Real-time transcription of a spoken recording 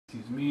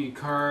Excuse me,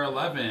 car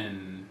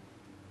 11.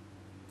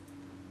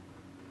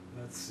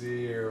 Let's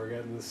see here, we're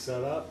getting this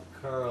set up.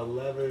 Car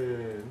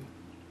 11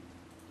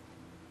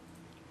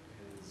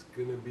 is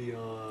going to be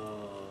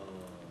on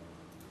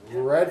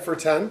red for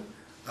 10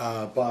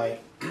 by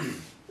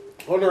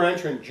owner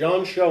entrant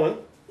John Schoen,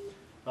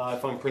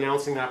 if I'm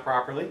pronouncing that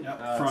properly.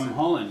 Yep, from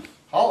Holland.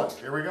 Holland,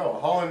 here we go.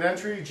 Holland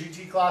entry,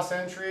 GT class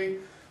entry.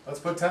 Let's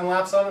put 10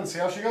 laps on it and see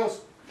how she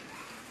goes.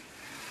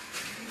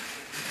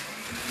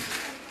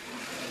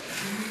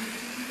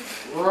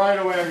 Right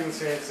away I'm going to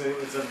say it's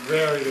a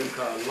very good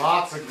car.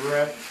 Lots of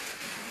grip,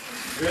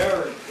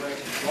 very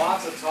quick,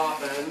 lots of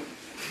top end.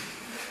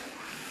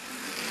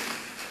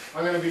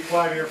 I'm going to be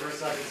quiet here for a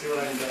second, see what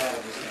I can get out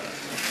of this car.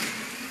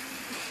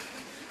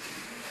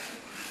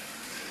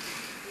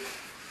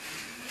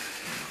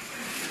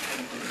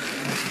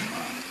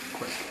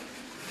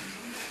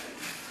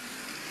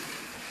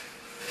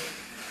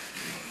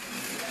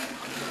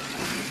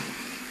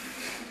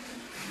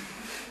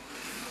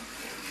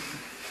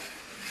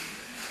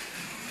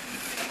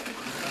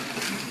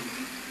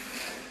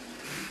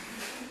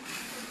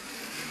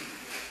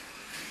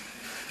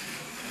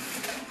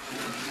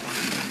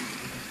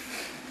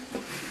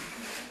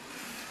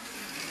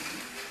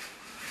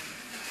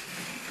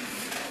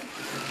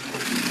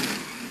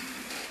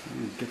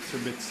 Gets a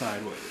bit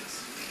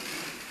sideways.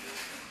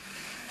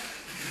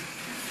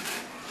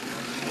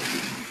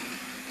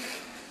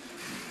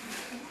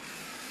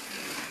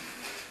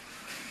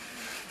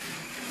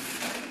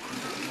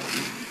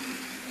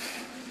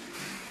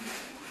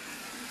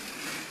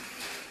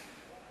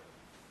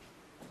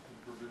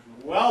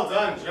 Well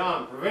done,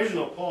 John.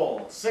 Provisional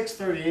pole,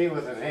 638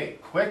 with an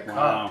 8. Quick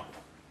car.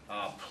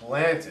 Wow.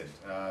 Planted.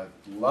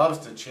 Loves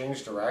to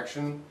change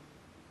direction.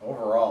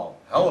 Overall,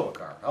 hell of a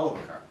car. Hell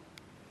of a car.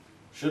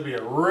 Should be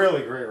a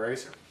really great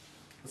racer.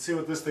 Let's see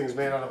what this thing's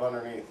made out of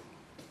underneath.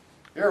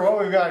 Here, what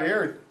we've got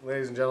here,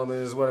 ladies and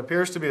gentlemen, is what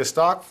appears to be a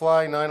stock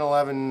Fly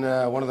 911,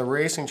 one of the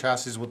racing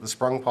chassis with the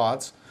sprung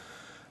pods.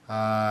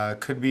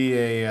 Could be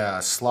a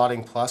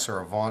slotting plus or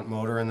Avant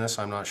motor in this,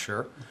 I'm not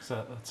sure.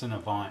 That's an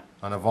Avant.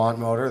 An Avant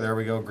motor, there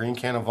we go, green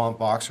can Avant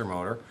boxer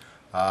motor.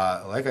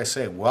 Like I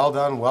say, well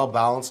done, well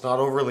balanced, not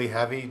overly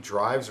heavy,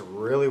 drives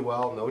really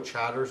well, no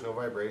chatters, no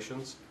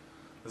vibrations.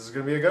 This is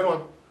going to be a good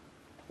one.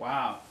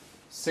 Wow.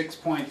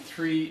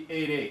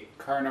 6.388,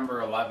 car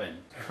number 11.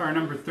 Car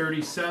number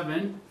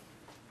 37,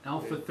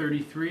 Alpha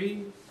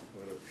 33.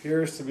 What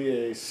appears to be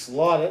a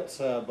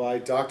slot.it by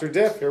Dr.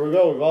 Diff. Here we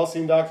go. We've all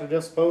seen Dr.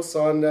 Diff's posts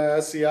on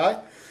SCI.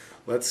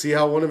 Let's see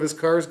how one of his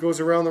cars goes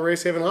around the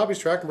Race Haven Hobbies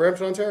track in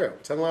Brampton, Ontario.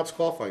 10 laps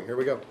qualifying. Here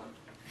we go.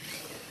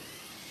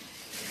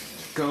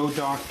 Go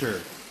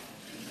Doctor.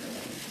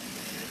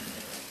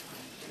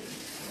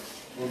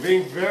 We're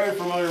being very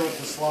familiar with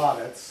the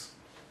slot.its.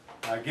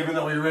 Given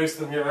that we race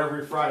them here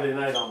every Friday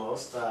night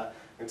almost, I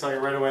can tell you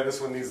right away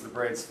this one needs the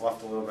braids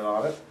fluffed a little bit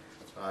on it.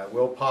 It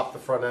will pop the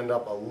front end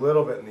up a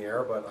little bit in the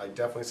air, but I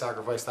definitely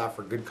sacrificed that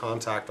for good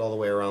contact all the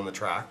way around the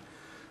track.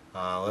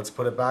 Let's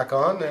put it back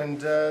on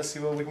and see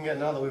what we can get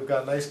now that we've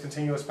got nice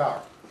continuous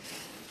power.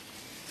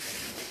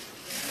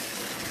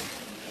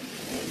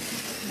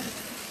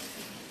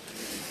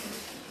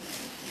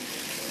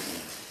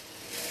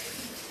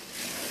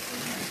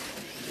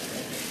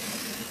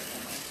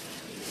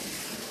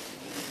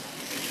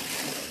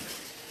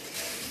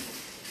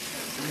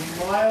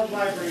 Mild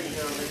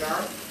vibration on the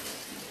car.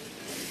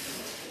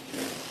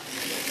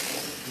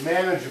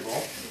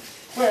 Manageable.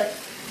 Quick.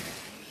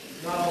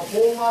 Not a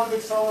whole lot of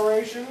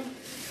acceleration,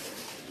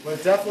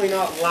 but definitely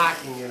not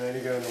lacking in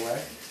any kind of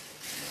way.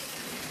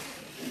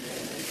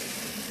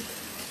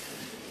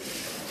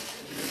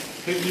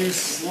 Could use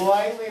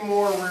slightly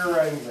more rear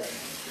end grip.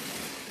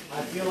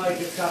 I feel like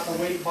it's got the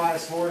weight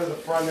bias more to the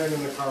front end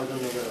in the car than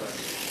the rear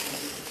end.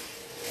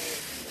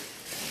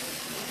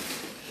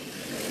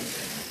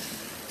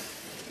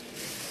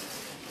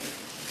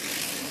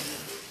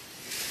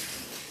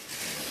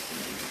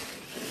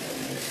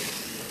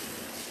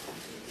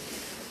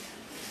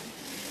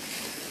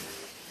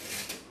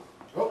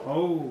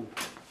 Oh.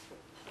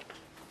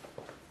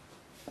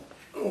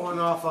 One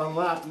off on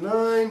lap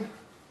 9.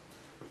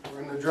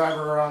 We're going to drive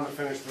her around to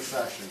finish the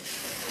session.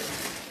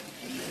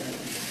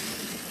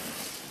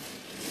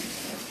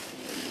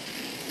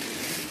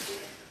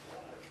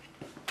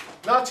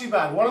 Not too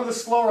bad. One of the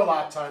slower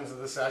lap times of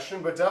the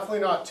session, but definitely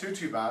not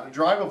too bad. A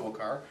drivable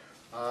car.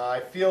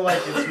 I feel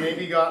like it's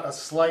maybe got a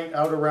slight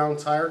out around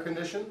tire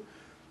condition.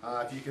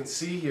 If you can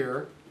see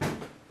here,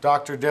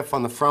 Dr. Diff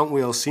on the front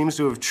wheel seems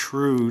to have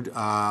trued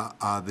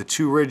the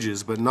two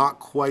ridges, but not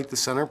quite the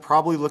center.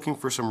 Probably looking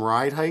for some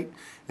ride height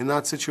in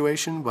that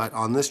situation, but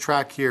on this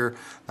track here,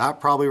 that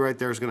probably right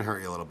there is going to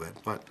hurt you a little bit.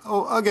 But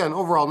again,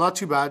 overall, not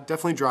too bad.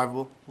 Definitely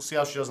drivable. We'll see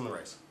how she does in the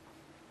race.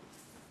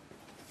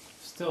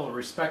 Still a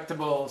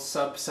respectable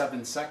sub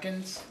 7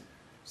 seconds.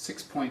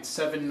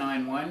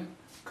 6.791,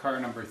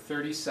 car number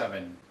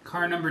 37.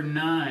 Car number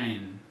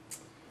 9.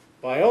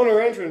 By owner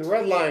entrant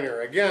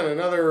Redliner, again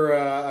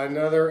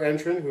another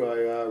entrant who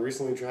I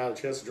recently had a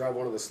chance to drive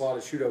one of the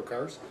slotted shootout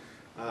cars.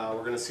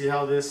 We're going to see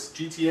how this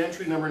GT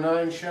entry number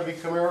 9 Chevy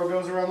Camaro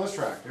goes around this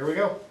track. Here we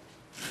go.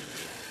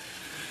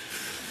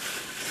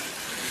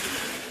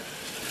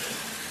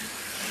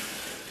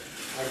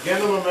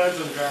 Again, the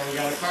momentum car. We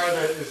got a car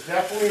that is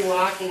definitely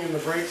lacking in the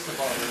brakes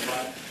department,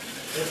 but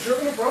if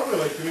driven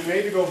appropriately, it can be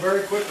made to go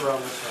very quick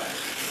around this track.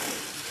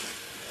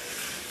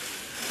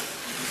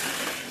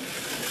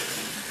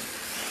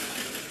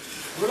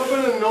 A little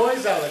bit of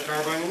noise out of the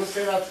car, but I'm going to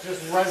say that's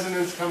just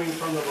resonance coming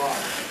from the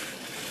body.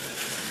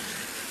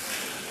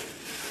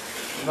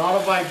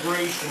 Not a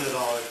vibration at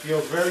all. It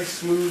feels very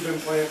smooth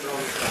and planted on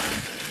the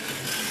track.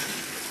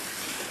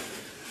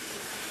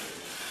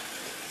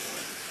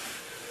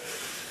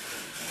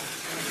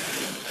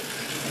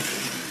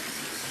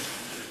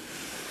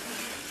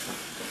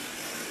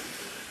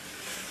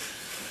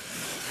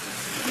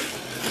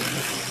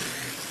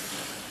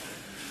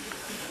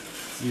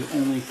 The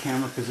only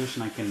camera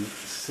position I can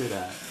sit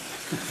at.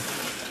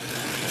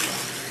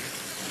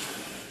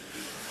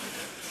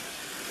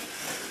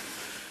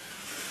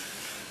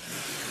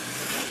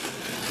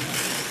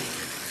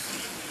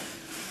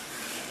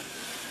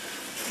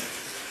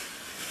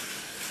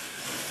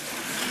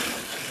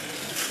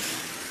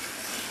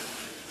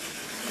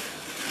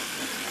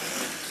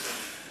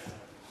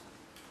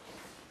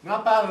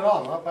 Not bad at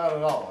all, not bad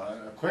at all.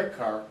 A quick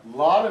car, a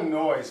lot of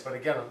noise, but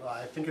again,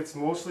 I think it's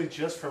mostly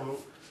just from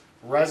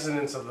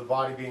resonance of the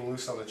body being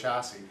loose on the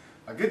chassis.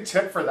 A good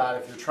tip for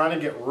that, if you're trying to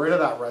get rid of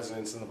that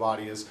resonance in the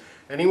body, is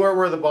anywhere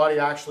where the body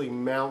actually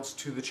mounts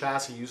to the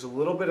chassis, use a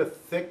little bit of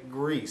thick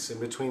grease in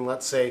between,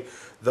 let's say,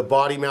 the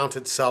body mount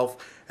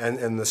itself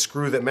and the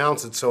screw that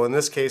mounts it. So in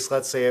this case,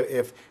 let's say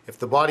if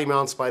the body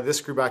mounts by this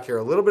screw back here,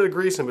 a little bit of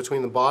grease in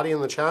between the body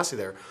and the chassis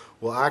there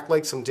will act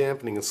like some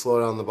dampening and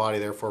slow down the body,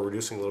 therefore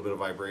reducing a little bit of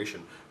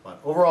vibration. But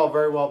overall,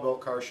 very well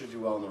built car, should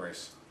do well in the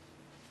race.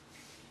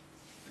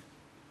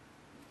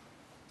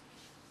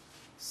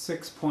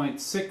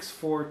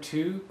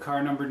 6.642,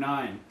 car number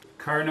 9.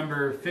 Car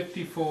number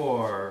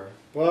 54.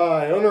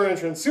 By owner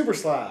entrance Super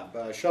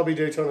Slab, Shelby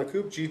Daytona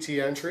Coupe GT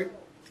entry.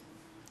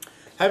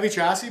 Heavy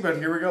chassis, but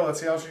here we go. Let's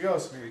see how she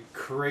goes. Very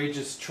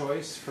courageous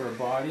choice for a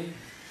body.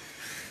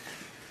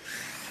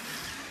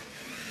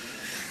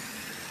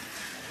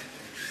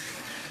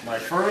 My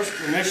first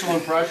initial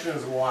impression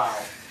is wow.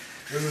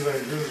 This is a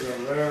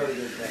very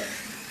good car.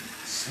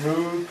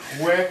 Smooth,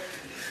 quick,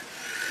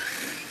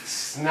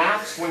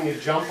 snaps when you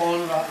jump on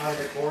it out of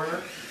the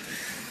corner.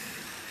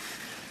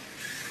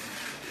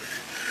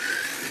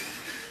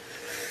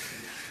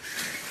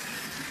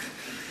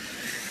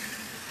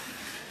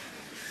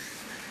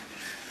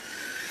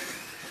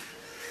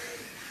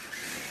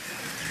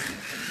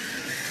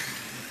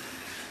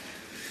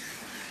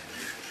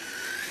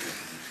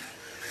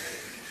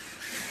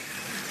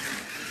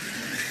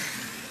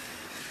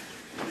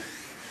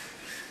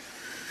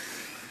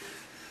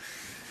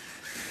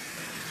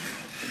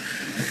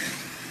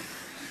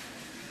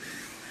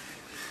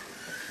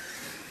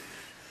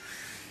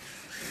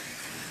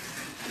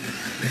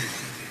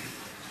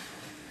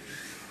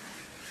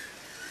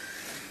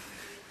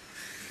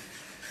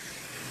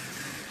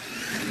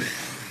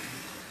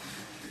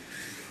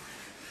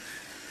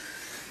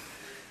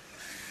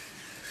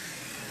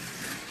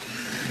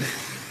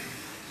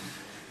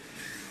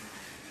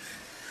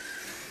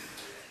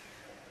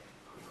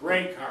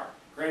 Great car,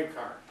 great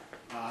car.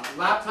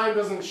 Lap time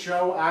doesn't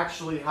show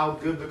actually how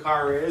good the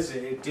car is.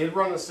 It did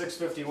run a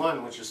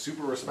 6:51, which is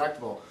super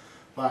respectable,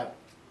 but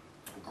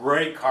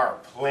great car.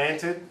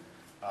 Planted,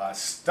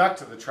 stuck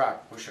to the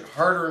track. Push it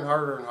harder and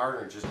harder and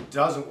harder. It just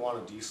doesn't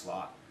want to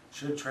de-slot.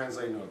 Should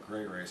translate into a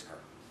great race car.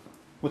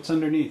 What's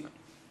underneath?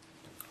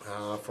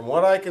 From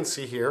what I can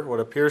see here, what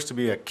appears to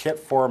be a kit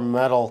for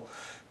metal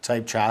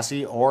type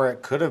chassis, or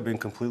it could have been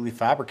completely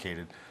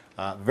fabricated.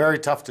 Very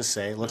tough to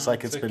say. It looks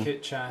like it's been... a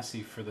kit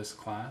chassis for this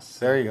class.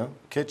 There you go.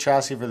 Kit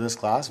chassis for this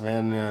class.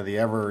 The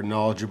ever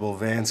knowledgeable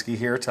Vansky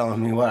here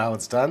telling me how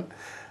it's done.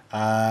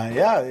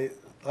 Yeah,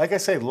 like I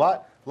say, a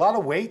lot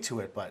of weight to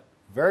it, but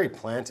very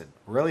planted.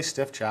 Really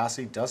stiff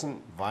chassis,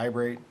 doesn't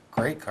vibrate.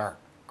 Great car.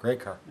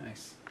 Great car.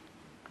 Nice.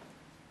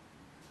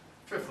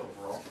 5th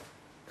overall.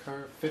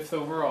 Car 5th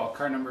overall,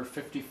 car number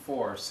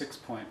 54,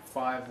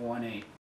 6.518.